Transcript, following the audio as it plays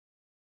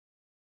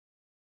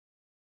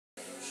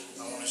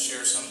want to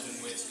share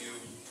something with you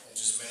and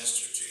just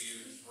minister to you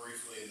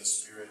briefly in the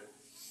Spirit.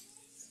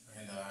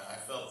 And I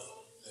felt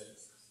that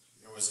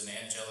there was an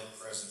angelic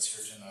presence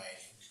here tonight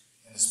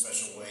in a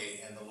special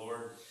way, and the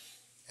Lord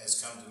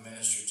has come to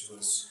minister to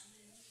us.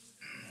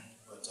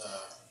 But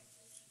I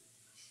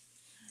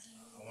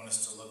want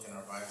us to look in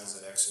our Bibles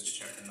at Exodus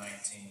chapter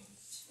 19,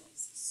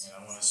 and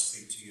I want to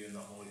speak to you in the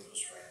Holy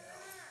Ghost right now.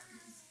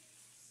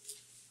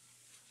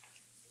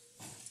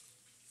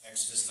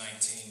 Exodus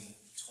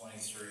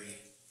 19:23.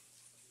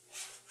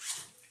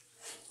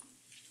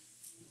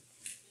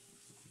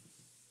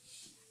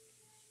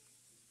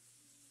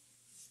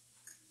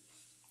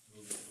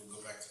 We'll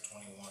go back to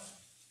 21.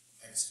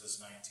 Exodus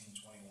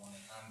 19:21.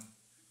 I'm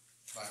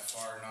by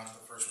far not the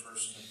first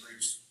person to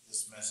preach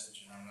this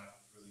message, and I'm not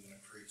really going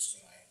to preach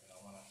tonight, but I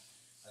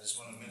just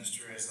want to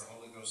minister as the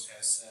Holy Ghost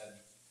has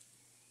said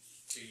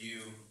to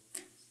you,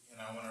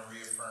 and I want to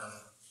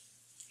reaffirm,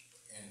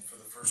 and for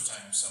the first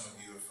time, some of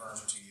you affirm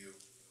to you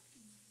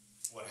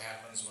what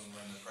happens when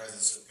we're in the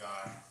presence of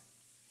God,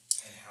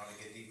 and how to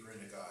get deeper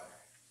into God,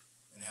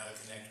 and how to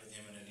connect with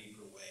Him in a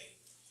deeper way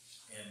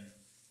in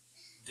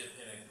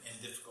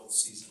difficult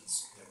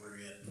seasons that we're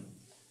in.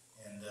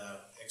 And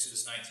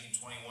Exodus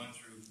 19:21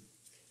 through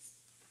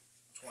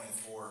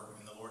 24,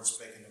 and the Lord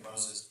spake unto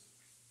Moses,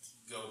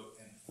 the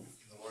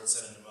Lord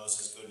said unto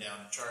Moses, go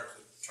down and charge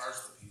the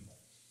people,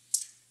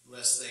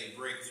 lest they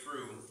break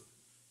through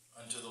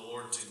unto the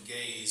Lord to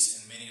gaze,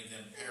 and many of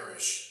them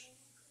perish.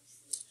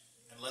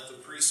 And let the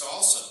priests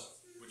also,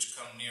 which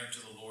come near to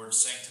the Lord,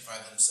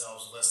 sanctify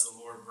themselves, lest the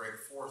Lord break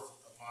forth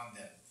upon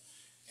them.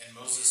 And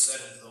Moses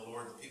said unto the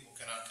Lord, the people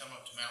cannot come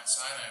up to Mount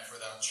Sinai, for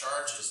thou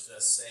chargest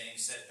us, saying,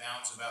 set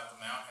bounds about the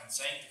mount, and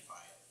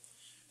sanctify it.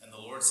 And the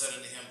Lord said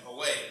unto him,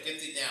 away, get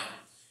thee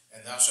down,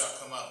 and thou shalt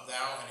come up,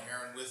 thou and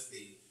Aaron with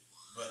thee.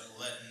 But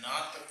let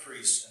not the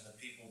priests and the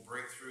people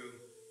break through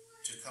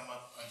to come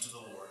up unto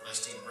the Lord,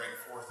 lest he break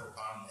forth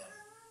upon them.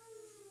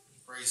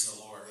 Praise the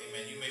Lord.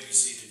 Amen. You may be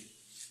seated.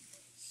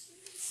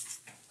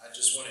 I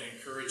just want to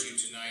encourage you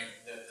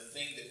tonight that the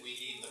thing that we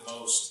need the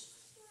most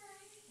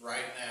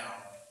right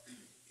now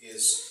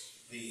is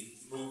the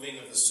moving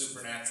of the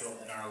supernatural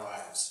in our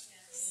lives.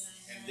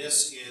 And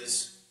this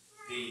is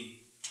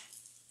the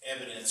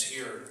evidence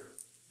here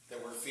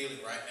that we're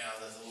feeling right now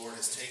that the Lord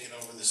has taken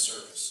over this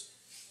service.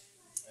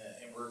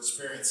 And we're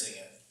experiencing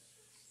it.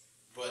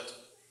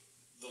 But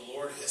the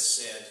Lord has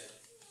said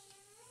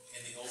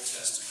in the Old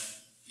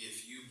Testament,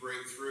 if you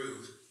break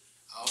through,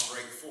 I'll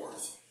break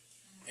forth.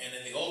 And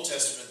in the Old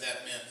Testament,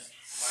 that meant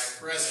my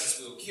presence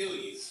will kill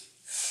you.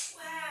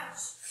 Wow.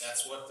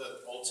 That's what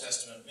the Old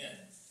Testament meant,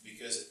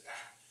 because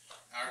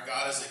our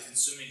God is a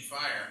consuming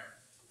fire,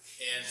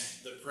 and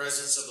the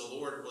presence of the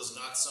Lord was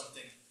not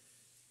something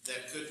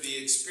that could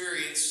be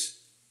experienced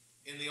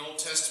in the Old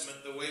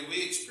Testament the way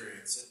we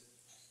experience it,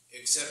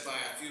 except by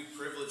a few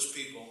privileged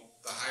people.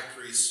 The high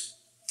priest,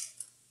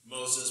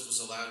 Moses, was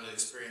allowed to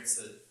experience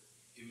the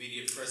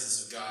immediate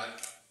presence of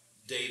God.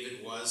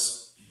 David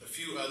was. A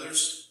few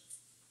others,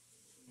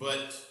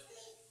 but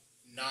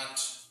not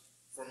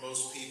for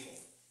most people.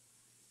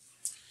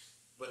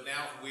 But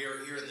now we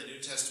are here in the New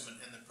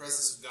Testament, and the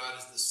presence of God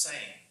is the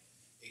same,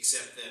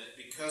 except that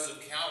because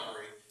of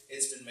Calvary,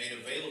 it's been made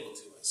available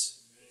to us.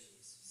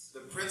 The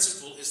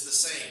principle is the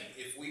same.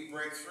 If we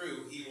break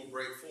through, He will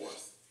break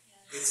forth.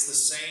 It's the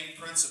same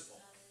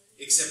principle,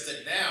 except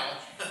that now,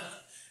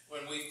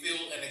 when we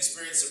feel and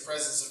experience the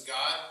presence of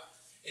God,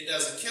 it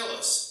doesn't kill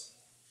us,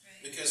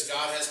 because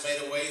God has made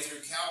a way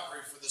through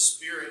Calvary for the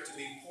Spirit to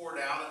be poured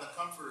out and the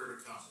Comforter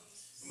to come.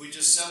 And we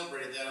just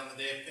celebrated that on the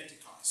day of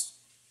Pentecost.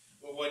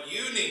 But what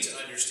you need to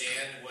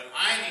understand, what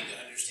I need to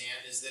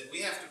understand, is that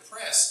we have to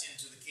press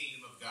into the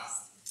kingdom of God.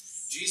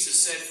 Jesus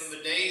said, from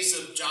the days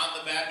of John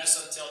the Baptist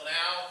until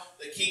now,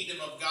 the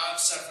kingdom of God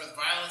suffereth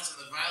violence,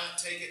 and the violent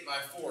take it by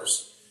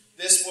force.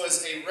 This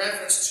was a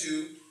reference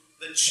to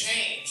the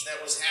change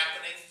that was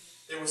happening.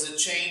 There was a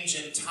change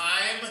in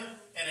time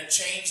and a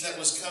change that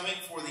was coming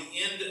for the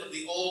end of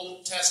the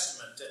Old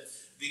Testament,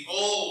 the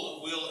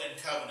old will and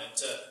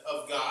covenant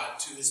of God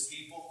to His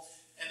people,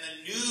 and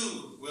the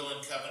new will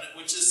and covenant,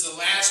 which is the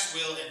last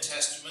will and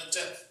testament,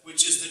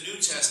 which is the New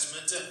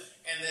Testament,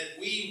 and that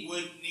we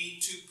would need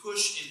to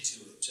push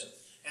into it.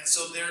 And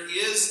so there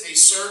is a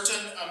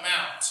certain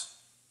amount,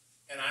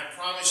 and I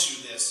promise you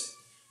this,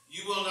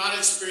 you will not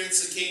experience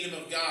the kingdom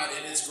of God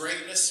in its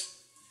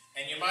greatness,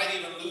 and you might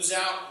even lose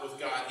out with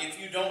God if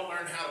you don't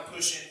learn how to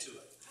push into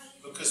it.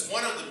 Because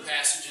one of the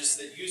passages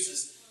that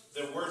uses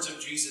the words of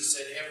Jesus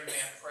said, every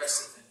man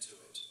presseth into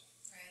it.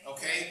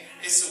 Okay?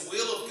 It's the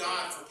will of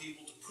God for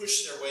people to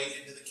push their way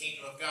into the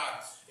kingdom of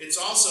God. It's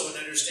also an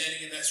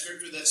understanding in that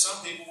scripture that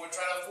some people would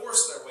try to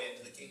force their way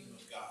into the kingdom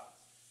of God.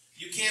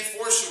 You can't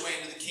force your way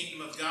into the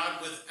kingdom of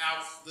God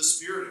without the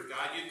Spirit of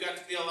God. You've got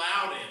to be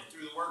allowed in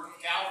through the work of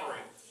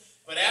Calvary.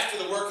 But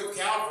after the work of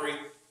Calvary,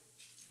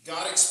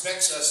 God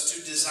expects us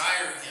to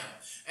desire Him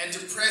and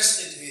to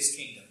press into His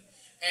kingdom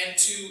and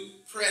to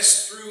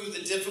press through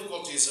the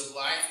difficulties of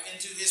life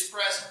into His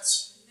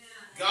presence.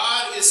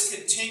 God is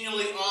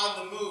continually on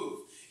the move.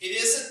 It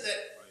isn't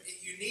that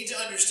you You need to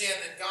understand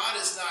that God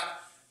is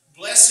not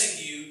blessing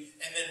you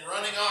and then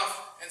running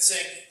off and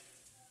saying,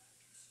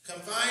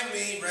 come find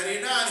me, ready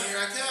or not, here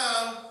I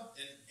come,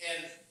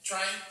 and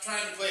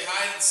trying to play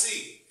hide and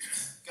seek.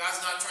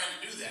 God's not trying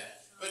to do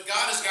that. But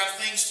God has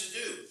got things to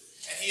do,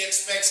 and He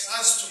expects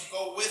us to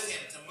go with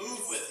Him, to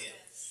move with Him.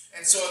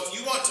 And so if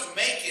you want to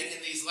make it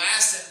in these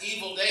last and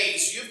evil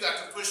days, you've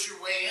got to push your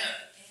way in.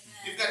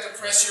 You've got to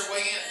press your way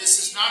in. This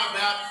is not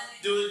about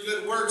doing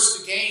good works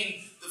to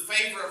gain the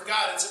favor of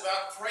God. It's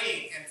about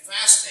praying and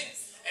fasting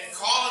and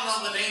calling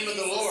on the name of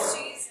the Lord.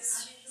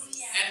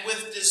 And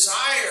with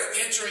desire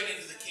entering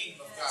into the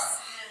kingdom of God.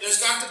 There's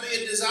got to be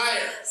a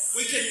desire.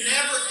 We can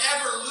never,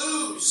 ever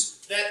lose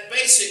that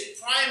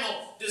basic,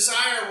 primal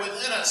desire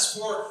within us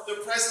for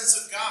the presence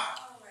of God.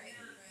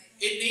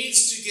 It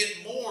needs to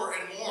get more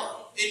and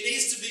more. It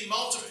needs to be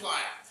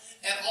multiplied.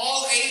 At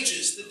all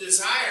ages, the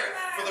desire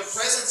for the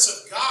presence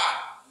of God,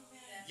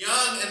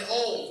 young and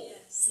old.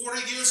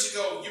 40 years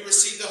ago, you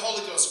received the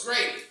Holy Ghost.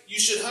 Great. You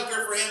should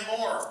hunger for Him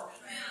more.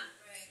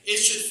 It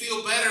should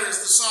feel better,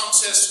 as the song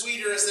says,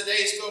 sweeter as the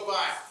days go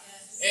by.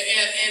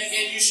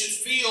 And you should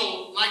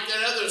feel like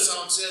that other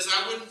song says,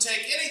 I wouldn't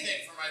take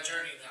anything for my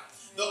journey now.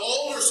 The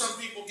older some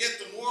people get,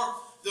 the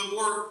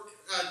more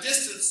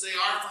distance they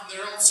are from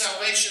their own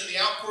salvation, the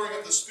outpouring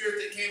of the Spirit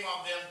that came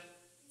on them.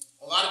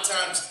 A lot of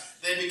times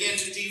they begin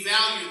to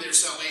devalue their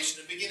salvation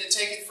and begin to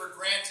take it for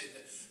granted.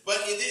 But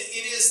it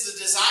is the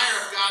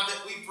desire of God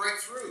that we break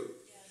through.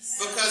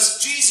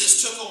 Because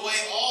Jesus took away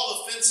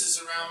all the fences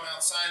around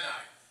Mount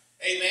Sinai.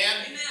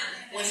 Amen?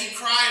 When He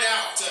cried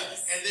out,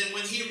 and then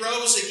when He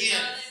rose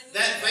again,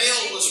 that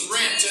veil was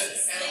rent,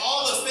 and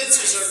all the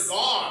fences are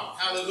gone.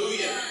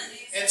 Hallelujah.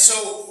 And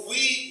so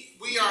we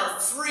are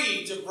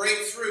free to break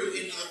through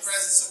into the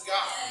presence of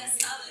God.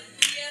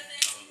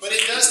 But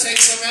it does take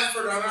some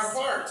effort on our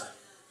part.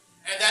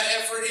 And that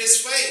effort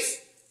is faith.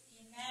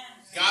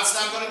 God's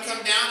not going to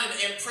come down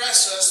and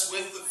impress us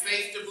with the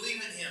faith to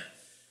believe in Him.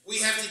 We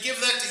have to give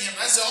that to Him.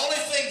 That's the only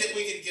thing that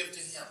we can give to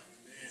Him.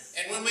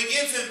 And when we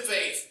give Him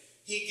faith,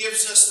 He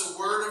gives us the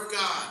Word of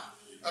God.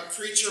 A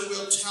preacher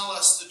will tell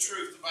us the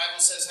truth. The Bible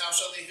says, how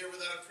shall they hear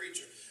without a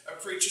preacher? A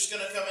preacher's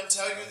going to come and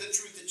tell you the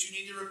truth that you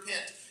need to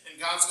repent. And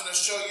God's going to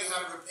show you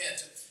how to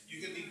repent. You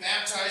can be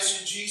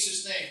baptized in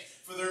Jesus' name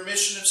for the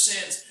remission of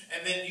sins.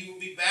 And then you will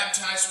be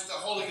baptized with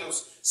the Holy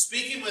Ghost.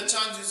 Speaking with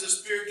tongues as the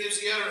Spirit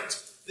gives the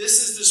utterance.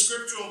 This is the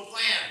scriptural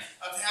plan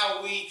of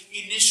how we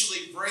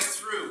initially break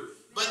through.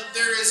 But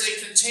there is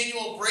a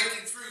continual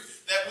breaking through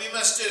that we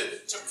must do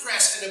to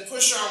press and to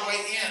push our way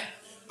in.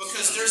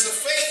 Because there's a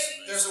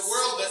faith, there's a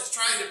world that's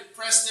trying to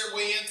press their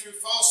way in through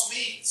false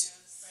means.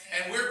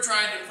 And we're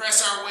trying to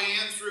press our way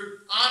in through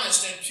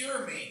honest and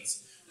pure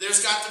means.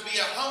 There's got to be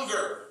a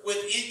hunger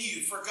within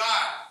you for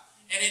God.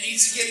 And it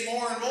needs to get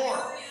more and more.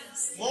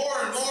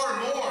 More and more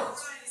and more.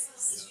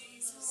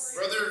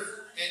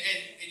 Brother,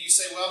 and you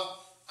say, well,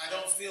 I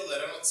don't feel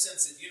that. I don't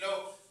sense it. You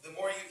know, the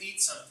more you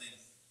eat something,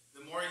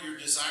 the more your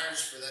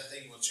desires for that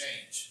thing will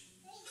change.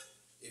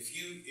 If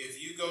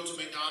you go to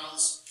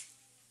McDonald's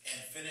and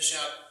finish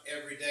out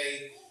every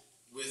day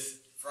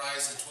with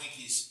fries and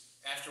Twinkies,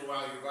 after a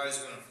while your body's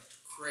going to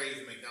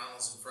crave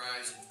McDonald's and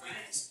fries and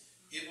Twinkies.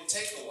 It will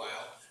take a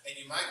while, and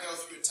you might go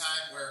through a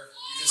time where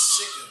you're just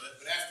sick of it,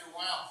 but after a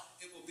while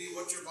it will be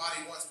what your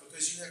body wants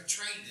because you have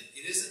trained it.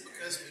 It isn't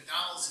because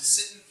McDonald's is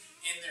sitting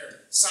in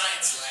their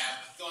science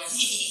lab going,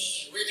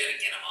 we're going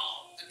to get them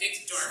all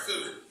addicted to our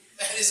food.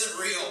 That isn't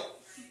real,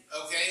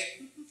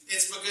 okay?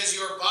 It's because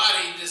your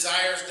body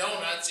desires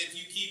donuts if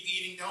you keep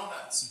eating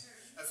donuts.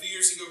 A few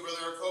years ago,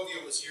 Brother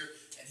Arcovio was here,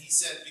 and he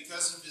said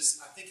because of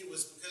his, I think it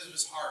was because of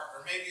his heart,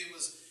 or maybe it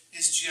was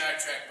his GI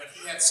tract, but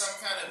he had some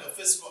kind of a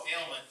physical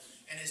ailment,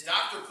 and his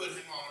doctor put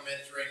him on a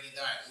Mediterranean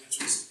diet,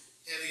 which was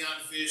heavy on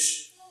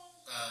fish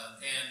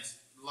and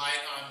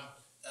light on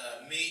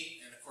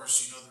meat, and of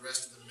course, you know the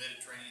rest of the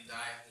Mediterranean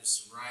diet.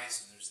 There's some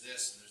rice, and there's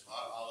this, and there's a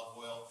lot of olive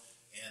oil,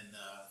 and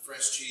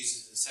fresh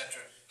cheeses,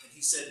 etc. And he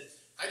said,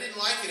 I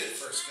didn't like it at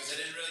first because I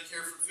didn't really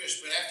care for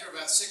fish, but after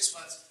about 6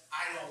 months,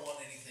 I don't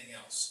want anything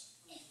else.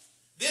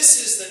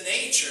 This is the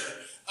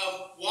nature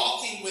of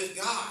walking with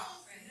God.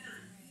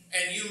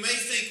 And you may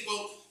think,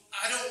 well,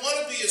 I don't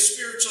want to be as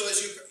spiritual as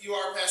you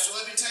are, Pastor.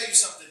 Let me tell you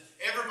something.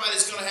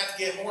 Everybody's going to have to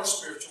get more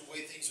spiritual the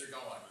way things are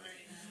going.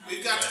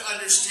 We've got to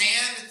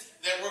understand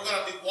that we're going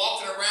to be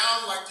walking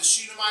around like the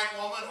Shunammite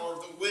woman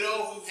or the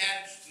widow who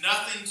had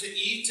nothing to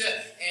eat,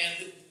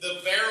 and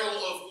the barrel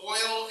of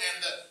oil and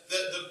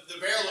the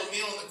barrel of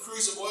meal and the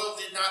cruse of oil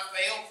did not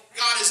fail.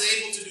 God is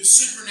able to do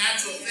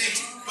supernatural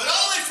things, but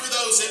only for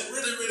those that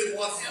really, really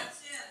want Him.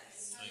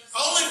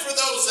 Only for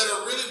those that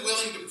are really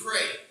willing to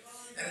pray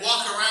and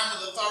walk around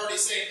with authority,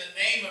 saying, in the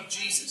name of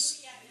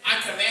Jesus, I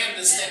command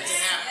this thing to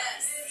happen.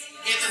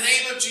 In the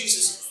name of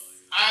Jesus,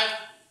 I've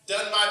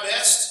done my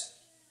best.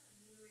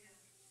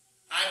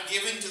 I'm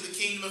giving to the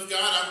kingdom of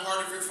God. I'm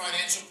part of your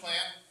financial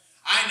plan.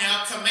 I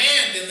now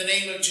command in the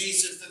name of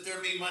Jesus that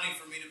there be money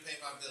for me to pay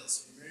my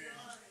bills.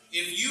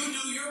 If you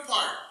do your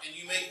part and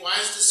you make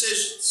wise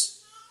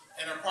decisions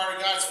and are part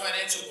of God's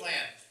financial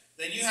plan,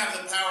 then you have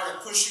the power to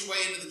push your way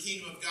into the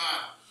kingdom of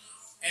God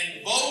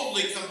and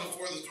boldly come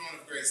before the throne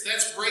of grace.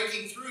 That's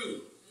breaking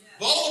through.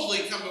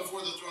 Boldly come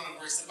before the throne of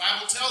grace. The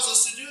Bible tells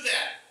us to do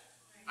that.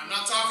 I'm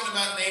not talking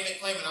about name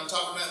it, claim it. I'm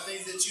talking about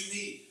things that you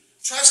need.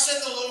 Trust in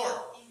the Lord.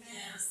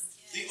 Amen.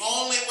 The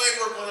only way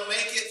we're going to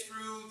make it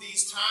through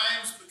these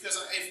times, because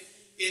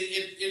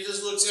it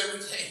just looks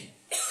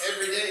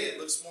every day it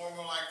looks more and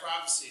more like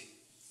prophecy.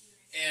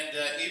 And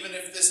even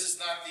if this is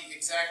not the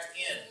exact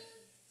end,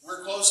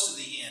 we're close to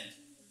the end.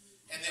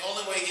 And the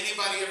only way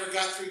anybody ever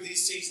got through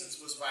these seasons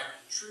was by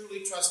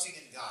truly trusting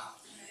in God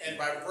and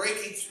by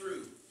breaking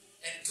through.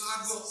 And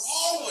God will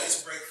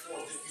always break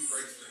forth if you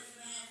break through.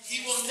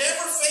 He will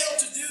never fail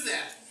to do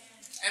that.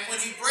 And when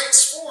he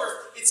breaks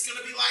forth, it's going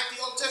to be like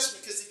the Old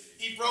Testament, because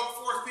he broke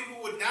forth,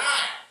 people would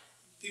die.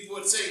 People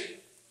would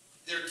say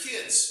their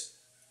kids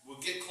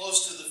would get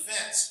close to the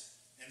fence,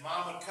 and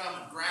mom would come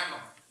and grab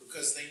them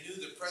because they knew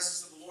the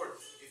presence of the Lord.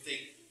 If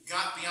they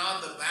got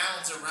beyond the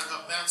bounds around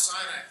Mount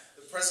Sinai,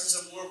 the presence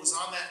of the Lord was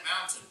on that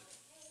mountain.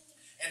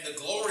 And the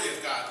glory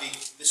of God,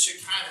 the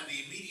Shekinah,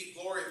 the immediate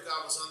glory of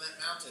God was on that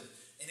mountain.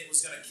 And it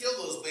was going to kill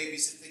those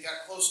babies if they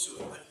got close to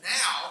it. But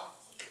now,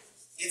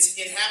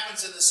 it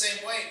happens in the same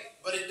way,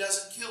 but it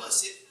doesn't kill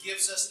us. It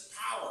gives us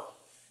power.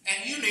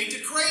 And you need to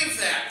crave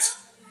that.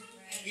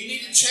 You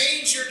need to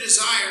change your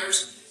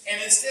desires,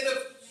 and instead of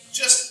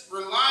just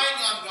relying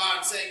on God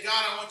and saying,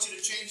 God, I want you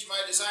to change my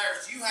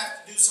desires, you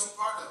have to do some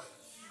part of it.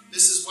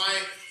 This is why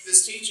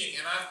this teaching,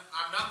 and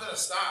I'm not going to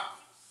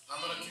stop. I'm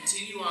going to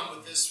continue on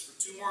with this for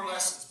 2 more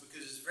lessons,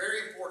 because it's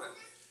very important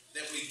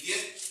that we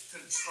get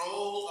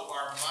control of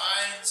our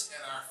minds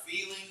and our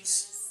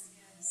feelings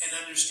and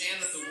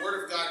understand that the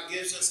Word of God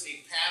gives us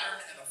a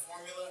pattern and a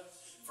formula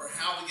for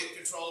how to get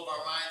control of our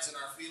minds and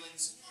our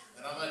feelings.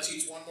 And I'm going to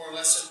teach one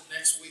lesson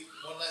next week,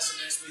 and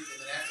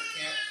then after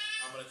camp,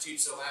 I'm going to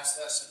teach the last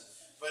lesson.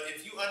 But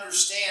if you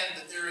understand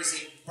that there is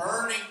a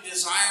burning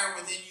desire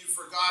within you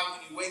for God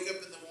when you wake up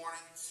in the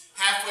morning,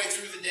 halfway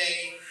through the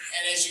day,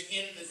 and as you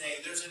end the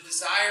day, there's a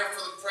desire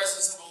for the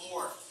presence of the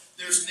Lord.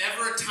 There's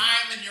never a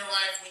time in your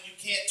life when you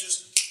can't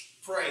just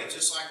pray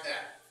just like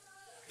that.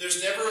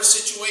 There's never a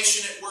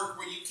situation at work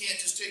where you can't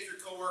just take your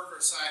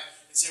coworker aside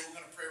and say, we're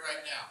going to pray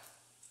right now.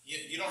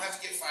 You don't have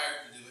to get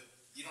fired to do it.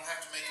 You don't have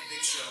to make a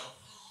big show.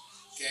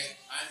 Okay?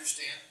 I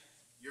understand.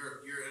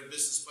 You're at a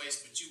business place,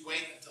 but you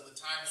wait until the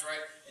time is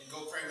right and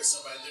go pray with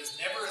somebody. There's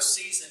never a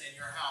season in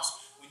your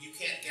house when you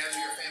can't gather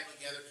your family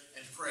together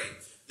and pray.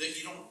 That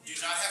you do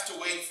not have to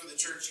wait for the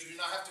church. You do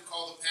not have to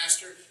call the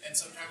pastor, and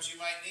sometimes you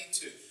might need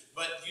to.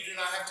 But you do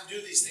not have to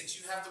do these things.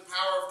 You have the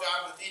power of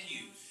God within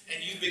you. And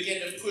you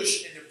begin to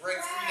push and to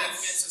break through that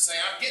fence and say,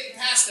 I'm getting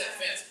past that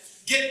fence.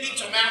 Get me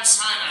to Mount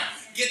Sinai.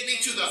 Get me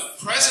to the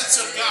presence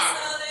of God.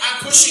 I'm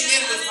pushing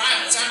in with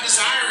violence. I'm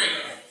desiring.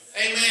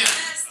 Amen.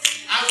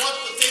 I want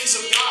the things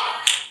of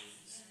God.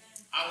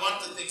 I want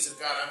the things of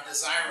God. I'm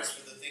desirous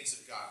for the things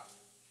of God.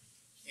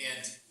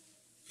 And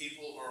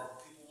people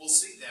will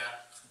see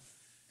that.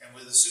 And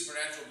when the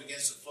supernatural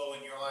begins to flow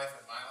in your life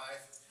and my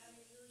life,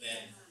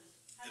 then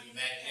the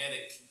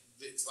magnetic,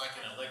 it's like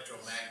an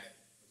electromagnet,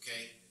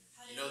 okay?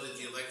 You know that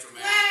the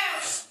electromagnet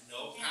has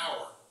no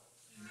power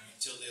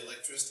until the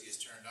electricity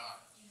is turned on.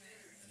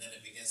 And then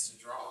it begins to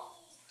draw.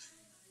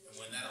 And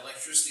when that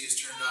electricity is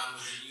turned on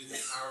within you, the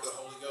power of the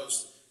Holy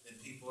Ghost, then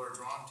people are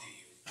drawn to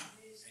you.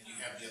 And you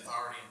have the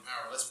authority and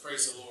power. Let's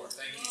praise the Lord.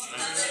 Thank you,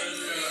 Jesus.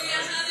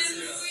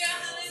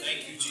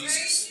 Thank you,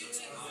 Jesus.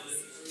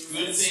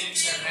 Good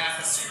things have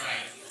happened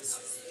tonight.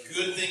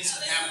 Good things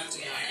have happened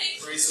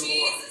tonight. Praise the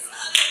Lord.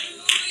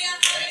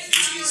 Thank you,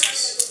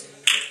 Jesus.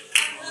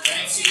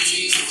 Thank you,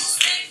 Jesus.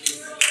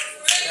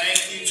 Thank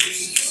you,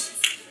 Jesus.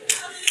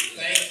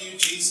 Thank you,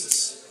 Jesus.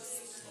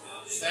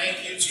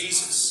 Thank you,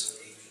 Jesus.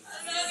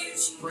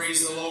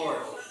 Praise the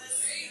Lord.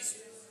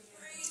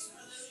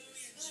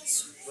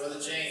 Brother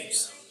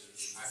James,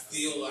 I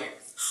feel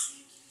like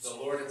the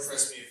Lord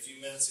impressed me a few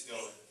minutes ago.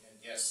 And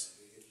yes,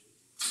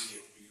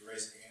 you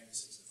raising your hand?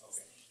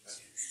 Okay.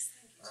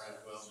 All right,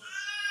 well,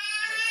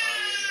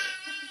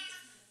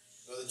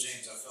 Brother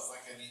James, I felt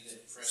like I need to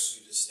impress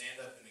you to stand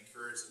up and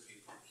encourage the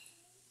people.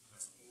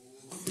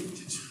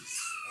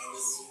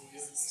 Hallelujah.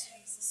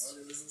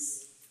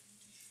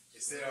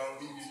 It said on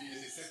BBB,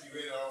 it's except you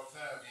read it all the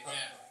time.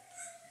 Amen.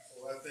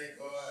 So I thank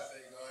God, I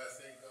thank God, I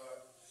thank God.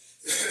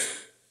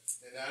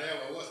 And now that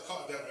one was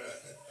caught up there.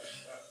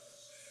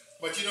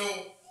 But you know,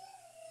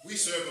 we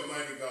serve a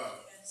mighty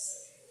God.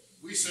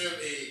 We serve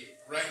a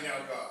right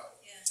now God.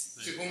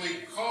 See, when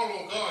we call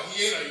on God,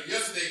 He ain't a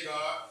yesterday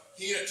God.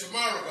 He ain't a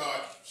tomorrow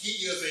God. He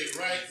is a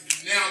right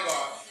now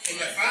God. And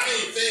if I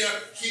ain't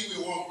there, He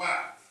will walk by.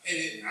 And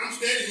if I'm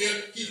standing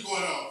here, He's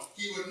going on.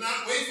 He will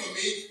not wait for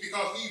me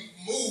because He's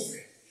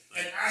moving.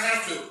 And I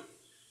have to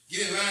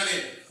get in line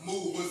and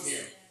move with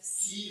Him.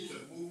 He is a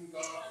moving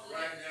God,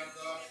 right now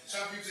God.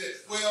 Some people say,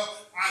 well,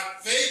 I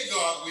think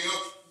God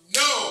will.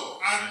 No,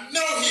 I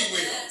know He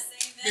will.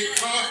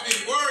 Because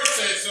His Word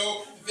says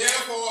so.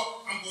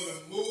 Therefore, I'm going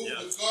to move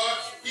with God.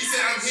 He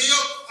said, I'm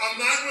healed. I'm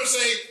not going to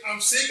say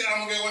I'm sick.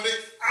 I'm going to get one day.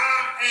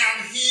 I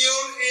am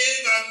healed in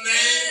the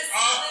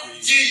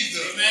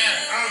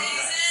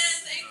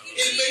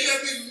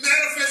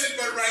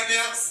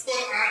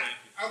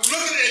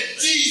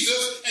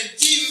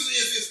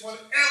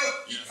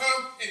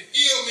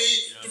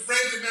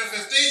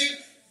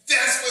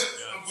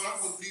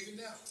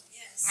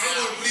I'm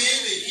going to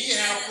believe that He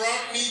has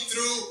brought me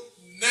through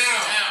now.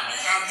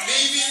 I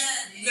believe it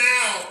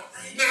now.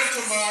 Not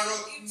tomorrow.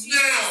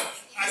 Now.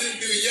 I didn't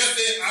do it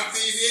yesterday. I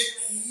believe it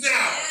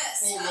now.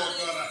 Oh, Lord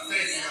God, I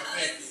thank you. I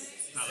thank you.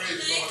 Praise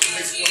the Lord.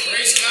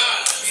 Praise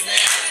God.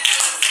 Amen.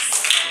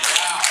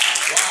 Wow.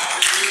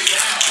 Praise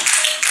God.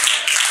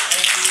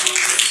 Thank you,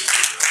 Jesus.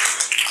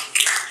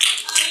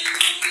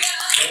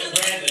 Brother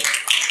Brandon,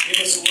 give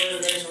us a word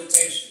of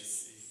exhortation,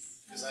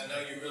 because I know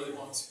you really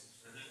want to.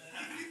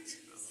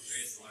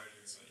 Praise the Lord,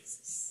 everybody.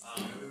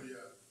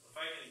 If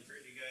I can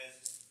encourage you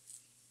guys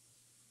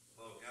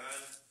about God,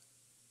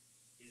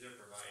 He's our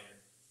provider.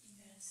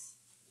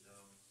 Yes. So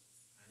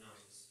I know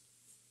He's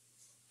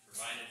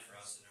provided for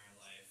us in our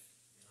life,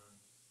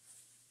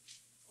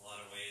 a lot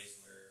of ways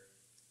where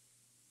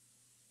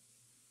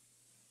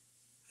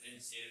I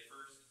didn't see it at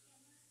first, but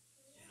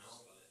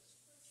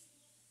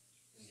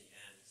in the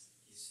end,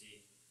 you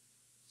see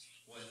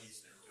what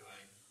He's been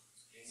doing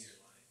in your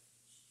life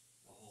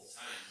the whole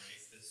time,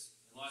 right? Because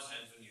a lot of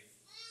times when you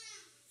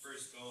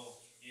first go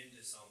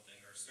into something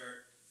or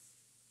start,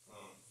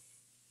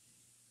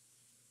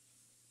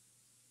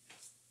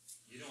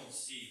 you don't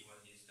see what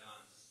He's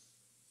done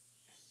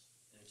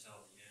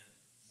until the end,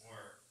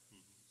 more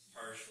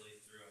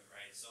partially through it,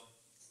 right? So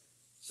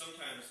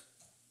sometimes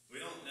we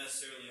don't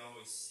necessarily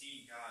always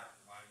see God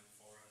providing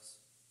for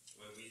us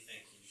the way we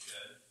think He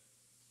should,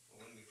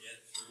 but when we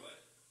get through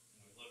it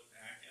and we look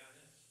back at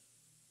it,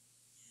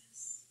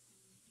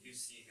 you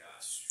see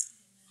God.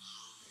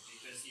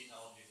 Because He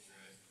held you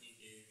through it. He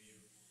gave you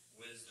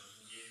wisdom.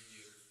 He gave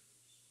you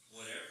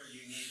whatever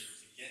you needed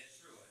to get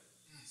through it.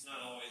 It's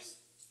not always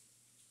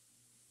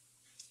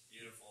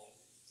beautiful,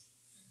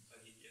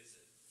 but He gives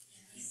it.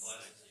 He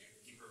blesses you.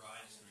 He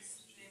provides for you.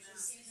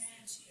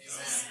 So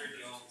after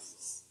it all,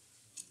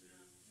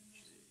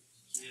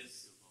 He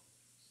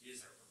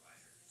is our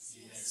provider.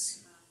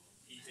 Yes.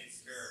 He takes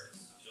care of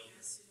His children.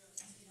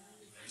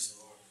 Praise the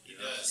Lord. He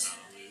does.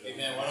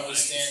 Amen. Why don't we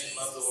stand and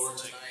love the Lord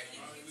tonight?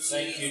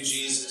 Thank you,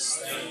 Jesus.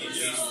 Thank you,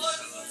 Jesus.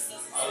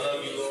 I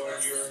love you,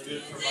 Lord. You're a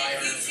good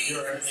provider.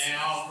 You're a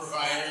now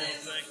provider.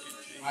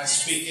 I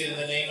speak it in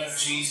the name of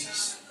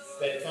Jesus.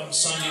 That come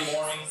Sunday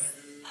morning,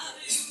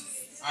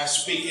 I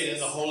speak it in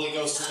the Holy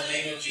Ghost in the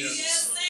name of Jesus.